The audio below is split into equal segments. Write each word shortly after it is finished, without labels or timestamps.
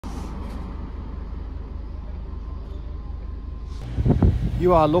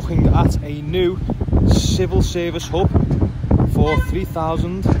You are looking at a new civil service hub for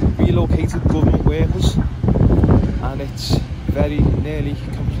 3,000 relocated government workers, and it's very nearly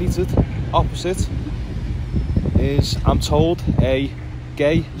completed. Opposite is, I'm told, a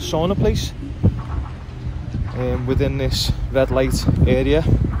gay sauna place within this red light area.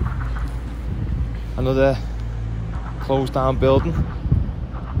 Another closed down building,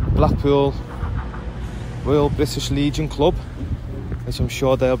 Blackpool Royal British Legion Club, which I'm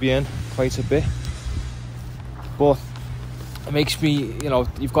sure they'll be in quite a bit. But it makes me, you know,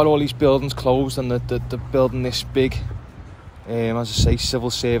 you've got all these buildings closed and they're building this big, as I say,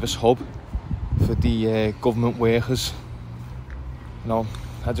 civil service hub for the government workers. You know,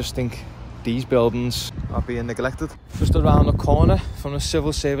 I just think these buildings are being neglected. Just around the corner from the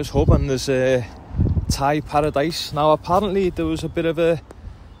civil service hub, and there's a Thai paradise. Now apparently there was a bit of a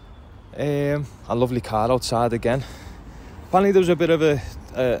lovely car outside again. Apparently there was a bit of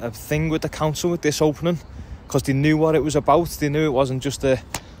a thing with the council with this opening, because they knew what it was about. They knew it wasn't just a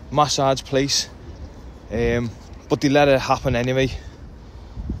massage place, but they let it happen anyway.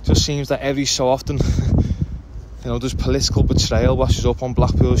 Just seems that every so often, you know, there's political betrayal washes up on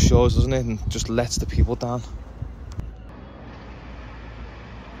Blackpool's shores, doesn't it, and just lets the people down.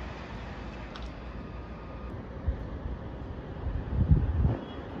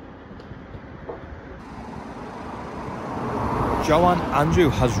 Joanne Andrew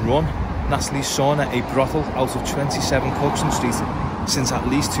has run Natalie's Sauna, a brothel, out of 27 Cookson Street since at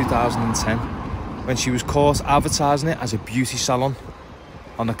least 2010, when she was caught advertising it as a beauty salon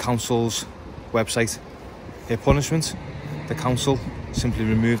on the council's website. Her punishment? The council simply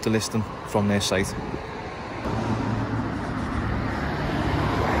removed the listing from their site.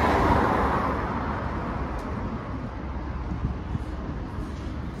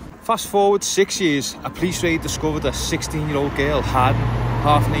 Fast forward 6 years, a police raid discovered a 16-year-old girl hiding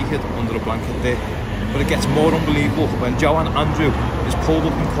half naked under a blanket there. But it gets more unbelievable when Joanne Andrew is pulled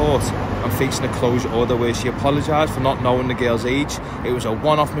up in court and facing a closure order where she apologised for not knowing the girl's age. It was a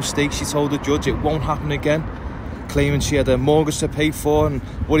one-off mistake, she told the judge. It won't happen again, claiming she had a mortgage to pay for and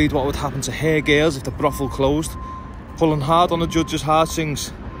worried what would happen to her girls if the brothel closed. Pulling hard on the judge's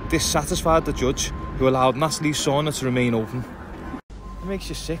heartstrings, this satisfied the judge, who allowed Natalie's Sauna to remain open. It makes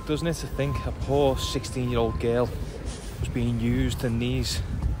you sick, doesn't it, to think a poor 16-year-old girl was being used in these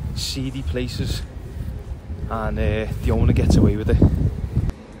seedy places, and the owner gets away with it.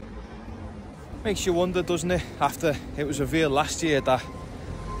 Makes you wonder, doesn't it, after it was revealed last year that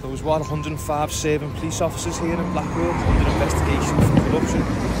there was 105 serving police officers here in Blackpool under investigation for corruption.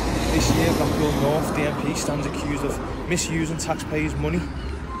 This year, Blackpool North, the MP, stands accused of misusing taxpayers' money,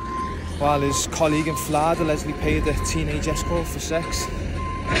 while his colleague in Flood allegedly paid a teenage escort for sex.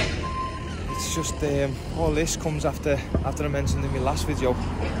 It's just, all this comes after I mentioned in my last video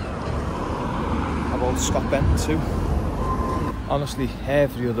about Scott Benton too. Honestly,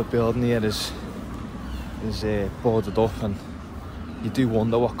 every other building here is boarded up, and you do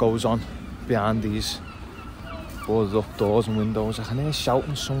wonder what goes on behind these boarded up doors and windows. I can hear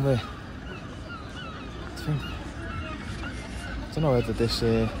shouting somewhere. I don't know whether this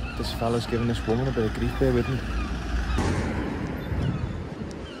fella's giving this woman a bit of grief here with him.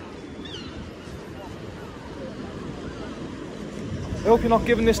 I hope you're not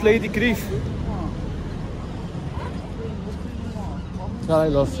giving this lady grief.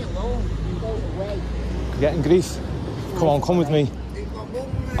 Alright, love. You're getting grief. Come on, come with me.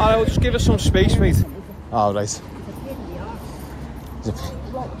 Alright, we'll just give us some space, mate. Alright.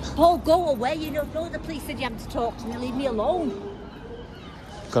 Paul, go away. You know the police said you haven't to talk to me. Leave me alone.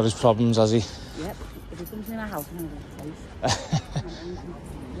 Got his problems, has he? Yep. If he comes in our house, I'm going to place.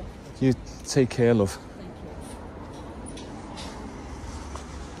 You take care, love.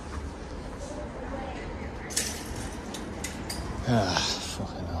 Ah,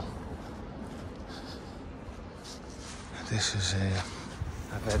 fucking hell. This is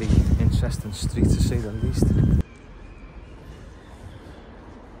a very interesting street, to say the least.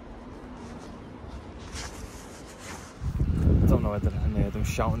 I don't know whether I can hear them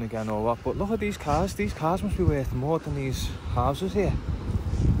shouting again or what, but look at these cars. These cars must be worth more than these houses here.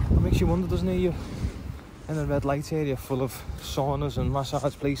 It makes you wonder, doesn't it? You're in a red light area full of saunas and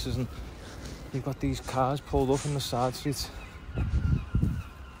massage places, and you've got these cars pulled up in the side streets.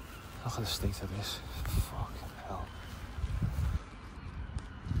 Look at the state of this. Fucking hell.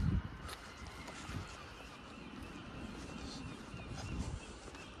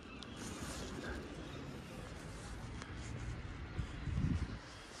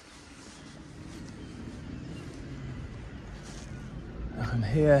 I can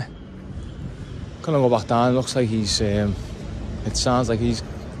hear. Gonna go back down. It looks like he's It sounds like he's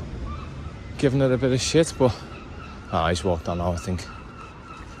giving it a bit of shit, but he's walked on now, I think.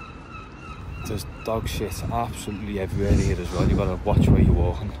 There's dog shit absolutely everywhere here as well. You've got to watch where you're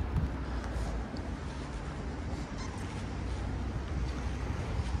walking.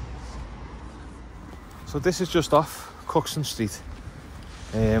 So this is just off Cuxton Street,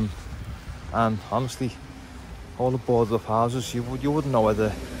 and honestly, all the boarded up houses, you wouldn't know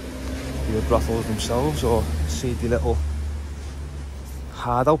whether they were brothels themselves or seedy little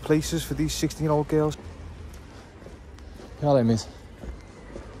hard-out places for these 16-year-old girls. Hello, mate.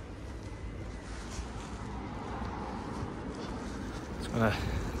 Just gonna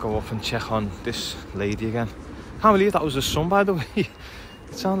go up and check on this lady again. Can't believe that was her son, by the way.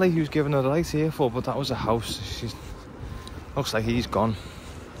 It sounded like he was giving her a right earful, but that was a house. Looks like he's gone.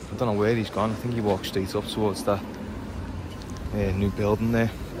 I don't know where he's gone. I think he walked straight up towards that new building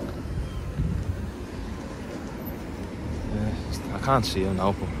there. I can't see him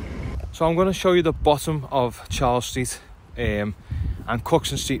now. But... So I'm going to show you the bottom of Charles Street, and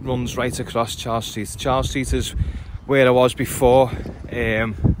Cuxton Street runs right across Charles Street. Charles Street is where I was before,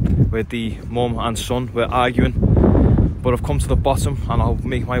 where the mum and son were arguing. But I've come to the bottom and I'll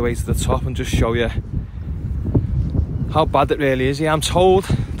make my way to the top and just show you how bad it really is. Yeah, I'm told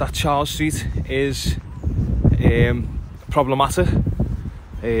that Charles Street is problematic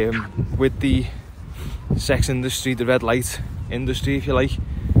with the sex industry, the red light industry, if you like.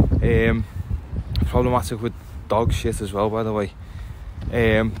 Problematic with dog shit as well, by the way.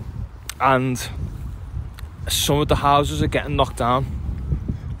 And some of the houses are getting knocked down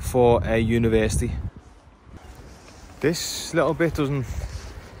for a university. This little bit doesn't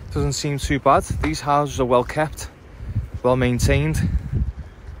seem too bad. These houses are well kept, well maintained.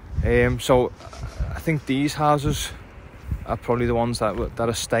 So I think these houses are probably the ones that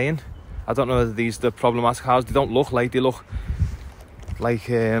are staying. I don't know whether these are the problematic houses. They don't look like, they look like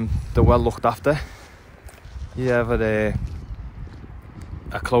they're well looked after. You have a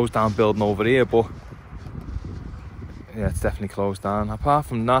closed down building over here, but yeah, it's definitely closed down. Apart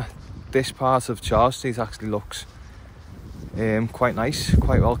from that, this part of Charles Street actually looks quite nice,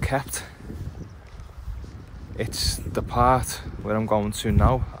 quite well kept. It's the part where I'm going to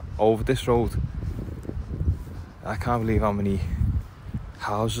now, over this road. I can't believe how many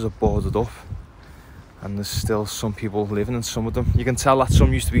houses are boarded up, and there's still some people living in some of them. You can tell that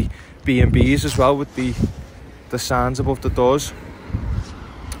some used to be B&Bs as well, with the signs above the doors,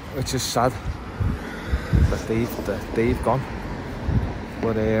 which is sad that they've gone.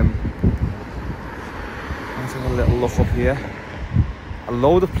 But let's have a little look up here. A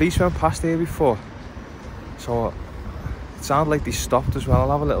load of police went past here before, so it sounded like they stopped as well.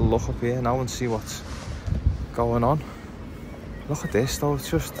 I'll have a little look up here now and see what's going on. Look at this though, it's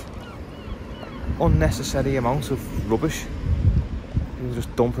just unnecessary amounts of rubbish. People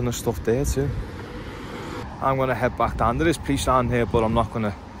just dumping the stuff there too. I'm going to head back down. There is police down here, but I'm not going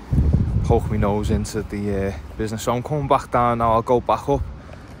to poke my nose into the business. So I'm coming back down now. I'll go back up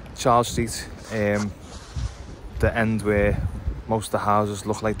Charles Street, the end where most of the houses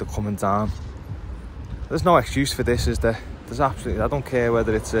look like they're coming down. There's no excuse for this, is there? There's absolutely, I don't care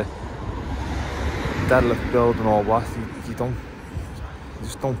whether it's a derelict building or what, you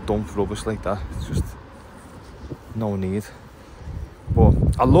just don't dump rubbish like that. It's just no need. But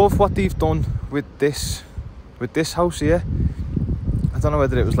I love what they've done with this house here. I don't know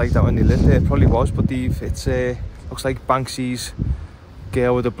whether it was like that when they lived there, it probably was, but it's looks like Banksy's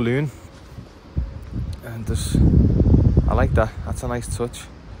Girl with a Balloon, and I like that. That's a nice touch.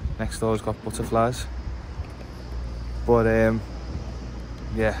 Next door's got butterflies, but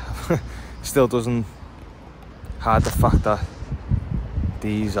yeah, still doesn't hide the fact that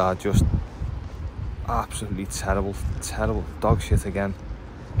these are just absolutely terrible dog shit again.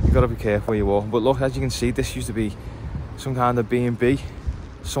 You've got to be careful where you're walking. But look, as you can see, this used to be some kind of B&B,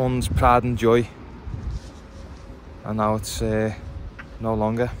 son's pride and joy, and now it's no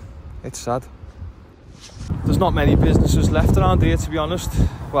longer. It's sad. There's not many businesses left around here, to be honest.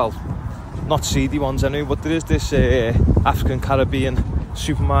 Well, not seedy ones anyway, but there is this African Caribbean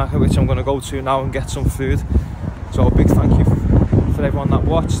supermarket which I'm going to go to now and get some food. So a big thank you for everyone that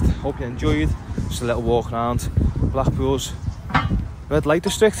watched. Hope you enjoyed. Just a little walk around Blackpool's red light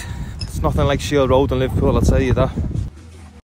district. It's nothing like Shield Road in Liverpool, I'll tell you that.